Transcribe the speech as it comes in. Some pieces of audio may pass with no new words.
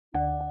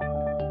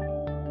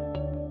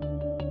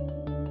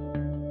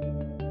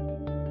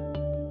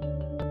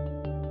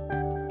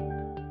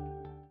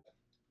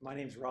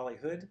name's Raleigh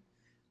Hood.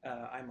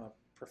 I'm a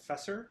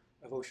professor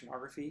of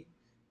oceanography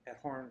at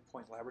Horn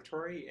Point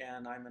Laboratory,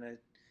 and I'm going to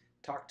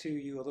talk to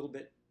you a little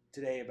bit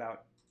today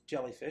about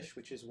jellyfish,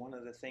 which is one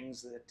of the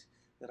things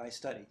that I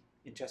study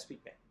in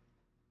Chesapeake Bay.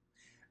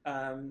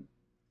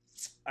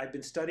 I've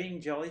been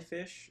studying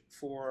jellyfish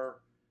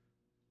for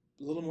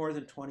a little more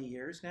than 20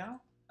 years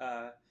now,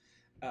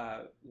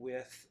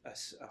 with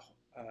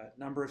a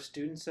number of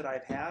students that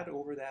I've had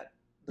over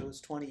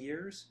those 20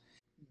 years.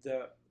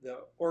 The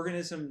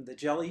organism, the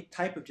jelly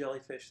type of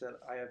jellyfish that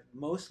I have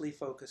mostly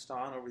focused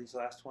on over these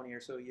last 20 or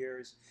so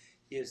years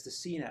is the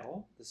sea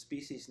nettle. The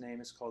species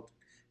name is called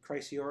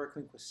Chrysiora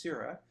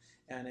quinquecira,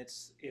 and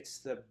it's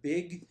the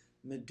big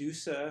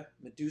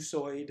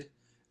medusoid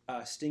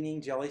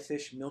stinging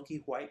jellyfish,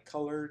 milky white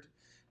colored,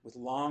 with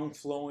long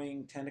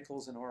flowing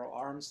tentacles and oral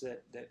arms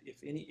that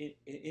if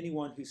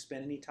anyone who's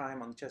spent any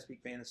time on the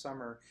Chesapeake Bay in the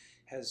summer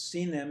has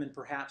seen them and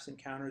perhaps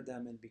encountered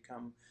them and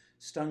become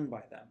stung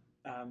by them.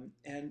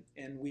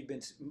 And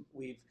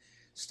we've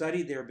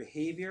studied their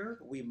behavior,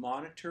 we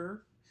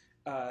monitor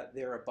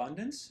their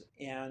abundance,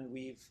 and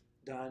we've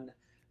done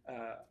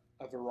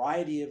a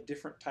variety of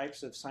different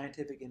types of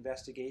scientific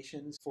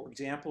investigations. For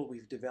example,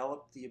 we've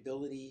developed the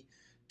ability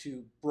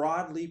to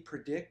broadly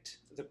predict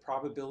the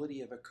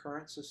probability of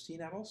occurrence of sea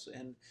nettles,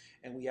 and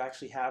we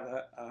actually have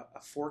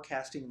a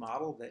forecasting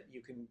model that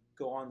you can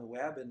go on the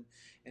web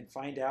and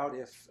find out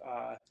if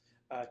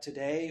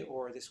today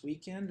or this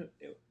weekend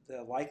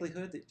the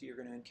likelihood that you're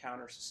going to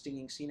encounter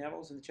stinging sea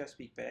nettles in the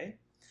Chesapeake Bay.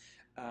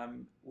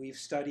 We've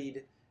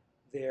studied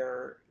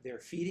their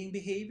feeding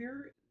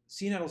behavior.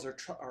 Sea nettles are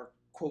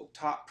quote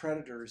top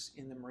predators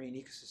in the marine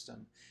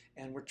ecosystem,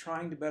 and we're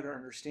trying to better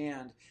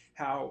understand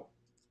how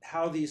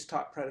these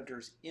top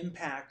predators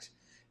impact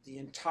the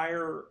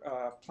entire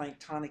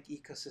planktonic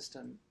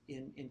ecosystem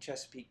in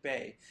Chesapeake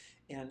Bay.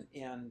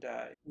 And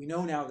we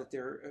know now that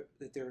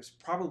there's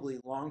probably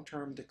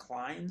long-term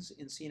declines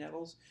in sea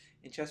nettles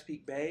in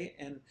Chesapeake Bay,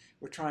 and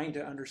we're trying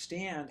to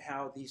understand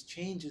how these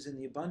changes in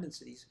the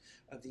abundance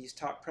of these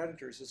top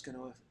predators is going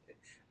to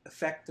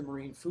affect the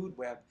marine food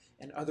web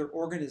and other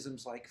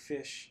organisms like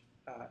fish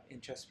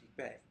in Chesapeake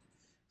Bay.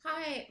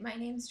 Hi, my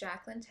name's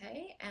Jacqueline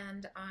Tay,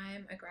 and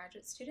I'm a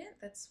graduate student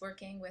that's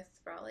working with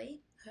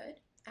Raleigh Hood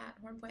at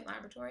Horn Point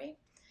Laboratory.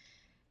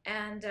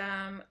 And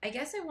I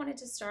guess I wanted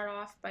to start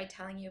off by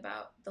telling you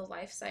about the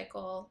life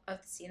cycle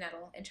of the sea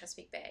nettle in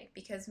Chesapeake Bay,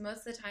 because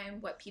most of the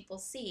time what people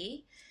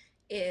see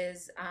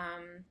is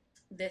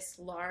this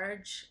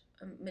large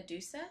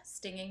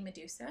stinging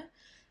medusa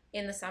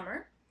in the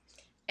summer,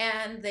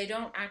 and they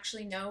don't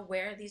actually know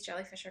where these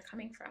jellyfish are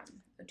coming from.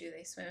 Do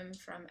they swim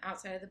from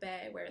outside of the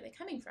bay? Where are they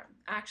coming from?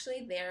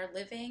 Actually, they're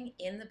living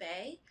in the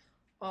bay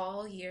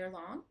all year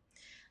long.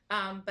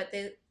 But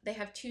they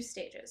have two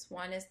stages.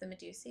 One is the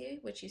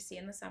medusae, which you see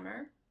in the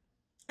summer,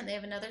 and they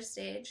have another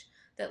stage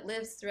that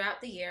lives throughout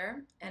the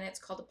year, and it's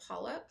called a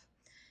polyp.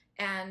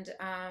 And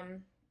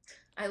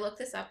I looked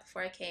this up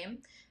before I came.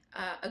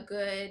 A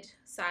good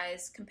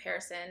size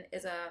comparison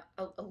is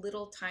a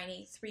little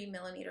tiny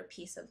 3-millimeter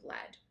piece of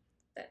lead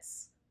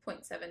that's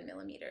 0.7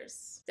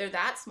 millimeters. They're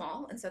that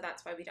small, and so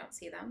that's why we don't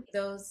see them.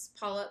 Those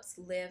polyps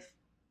live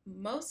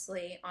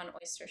mostly on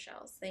oyster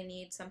shells. They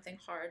need something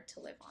hard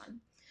to live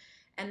on.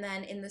 And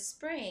then in the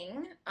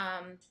spring,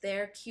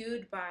 they're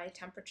cued by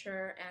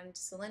temperature, and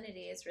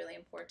salinity is really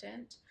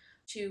important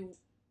to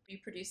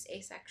reproduce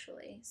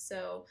asexually.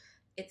 So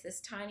it's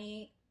this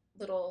tiny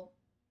little,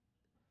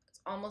 it's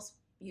almost,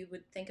 you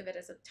would think of it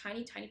as a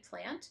tiny, tiny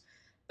plant,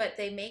 but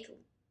they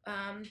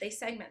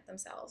segment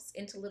themselves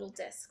into little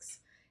discs.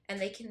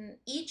 And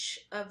each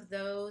of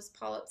those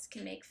polyps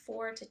can make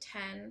 4 to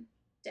 10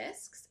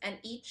 discs, and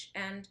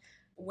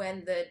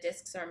when the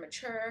discs are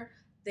mature,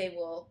 they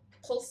will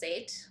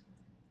pulsate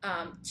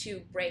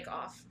to break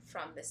off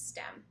from the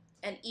stem.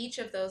 And each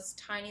of those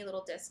tiny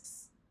little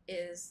discs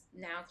is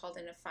now called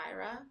an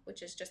ephyra,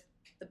 which is just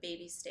the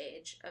baby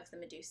stage of the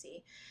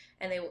medusae.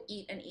 And they will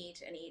eat and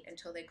eat and eat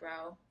until they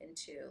grow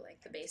into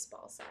like the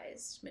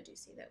baseball-sized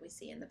medusae that we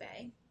see in the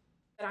bay.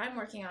 What I'm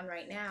working on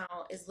right now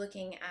is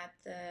looking at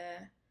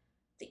the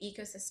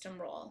ecosystem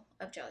role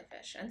of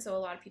jellyfish. And so a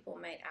lot of people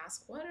might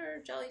ask, what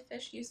are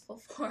jellyfish useful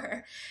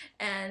for?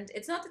 And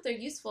it's not that they're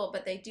useful,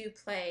 but they do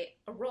play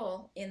a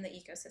role in the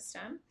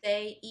ecosystem.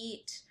 They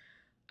eat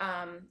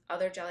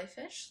other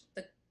jellyfish,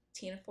 the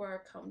ctenophore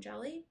comb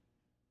jelly,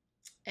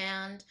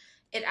 and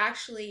it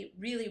actually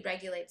really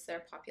regulates their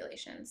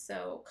population.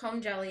 So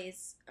comb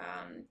jellies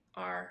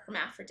are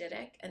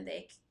hermaphroditic, and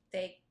they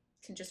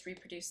can just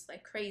reproduce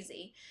like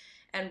crazy.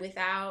 And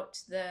without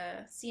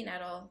the sea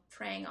nettle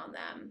preying on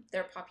them,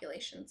 their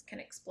populations can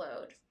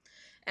explode.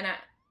 And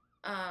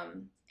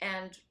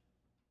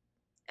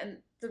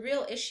the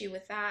real issue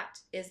with that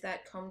is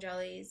that comb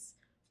jellies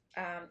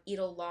eat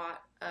a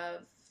lot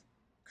of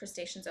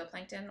crustacean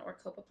zooplankton or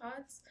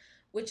copepods,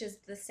 which is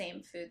the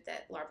same food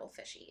that larval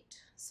fish eat.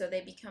 So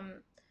they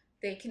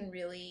can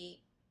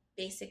really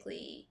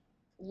basically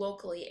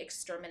locally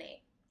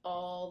exterminate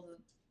all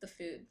the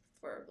food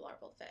for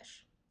larval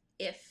fish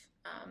if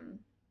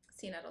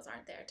sea nettles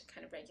aren't there to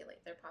kind of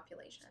regulate their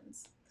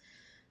populations.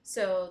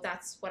 So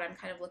that's what I'm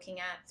kind of looking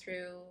at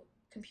through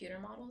computer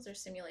models or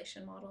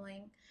simulation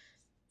modeling,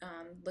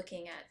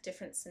 looking at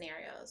different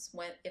scenarios.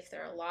 If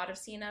there are a lot of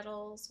sea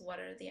nettles, what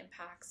are the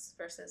impacts,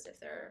 versus if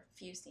there are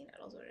few sea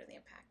nettles, what are the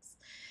impacts?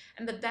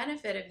 And the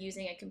benefit of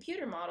using a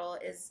computer model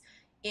is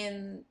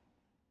in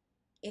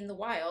the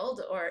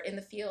wild, or in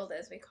the field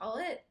as we call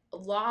it, a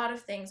lot of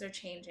things are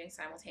changing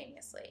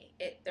simultaneously.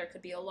 There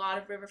could be a lot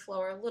of river flow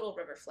or a little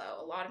river flow,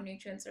 a lot of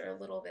nutrients or a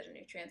little bit of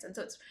nutrients, and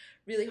so it's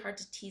really hard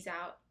to tease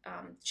out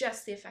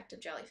just the effect of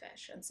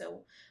jellyfish. And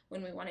so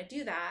when we want to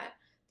do that,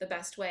 the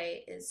best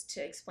way is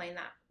to explain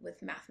that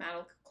with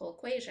mathematical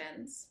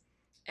equations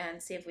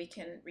and see if we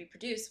can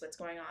reproduce what's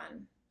going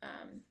on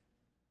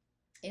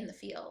in the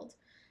field.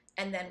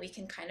 And then we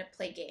can kind of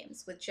play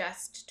games with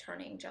just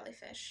turning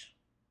jellyfish,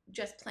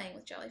 just playing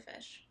with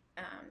jellyfish,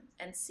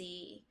 and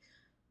see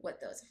what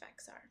those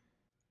effects are.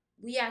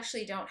 We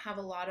actually don't have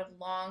a lot of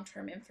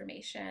long-term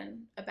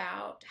information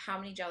about how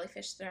many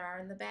jellyfish there are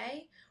in the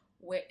bay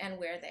and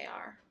where they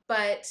are.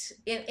 But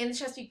in the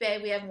Chesapeake Bay,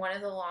 we have one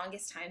of the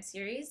longest time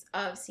series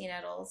of sea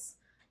nettles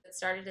that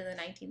started in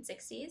the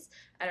 1960s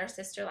at our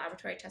sister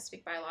laboratory,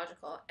 Chesapeake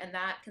Biological, and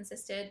that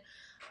consisted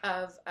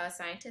of a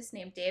scientist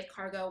named Dave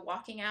Cargo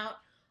walking out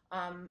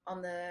on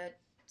the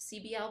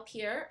CBL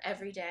pier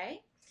every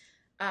day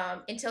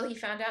until he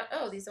found out,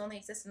 oh, these only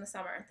exist in the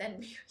summer.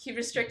 Then he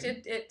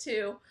restricted it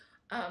to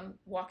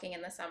walking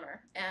in the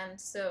summer. And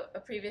so a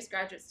previous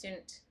graduate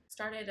student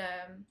started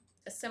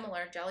a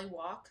similar jelly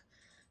walk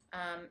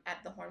at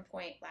the Horn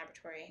Point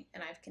Laboratory,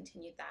 and I've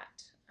continued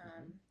that.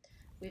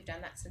 We've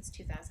done that since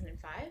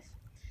 2005.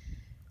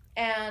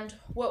 And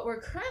what we're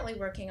currently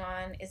working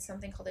on is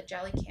something called a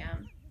jelly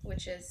cam,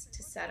 which is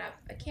to set up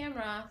a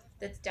camera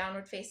that's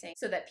downward facing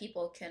so that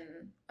people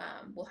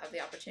will have the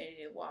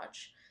opportunity to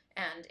watch,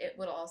 and it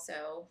would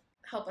also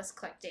help us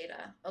collect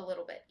data a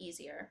little bit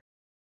easier.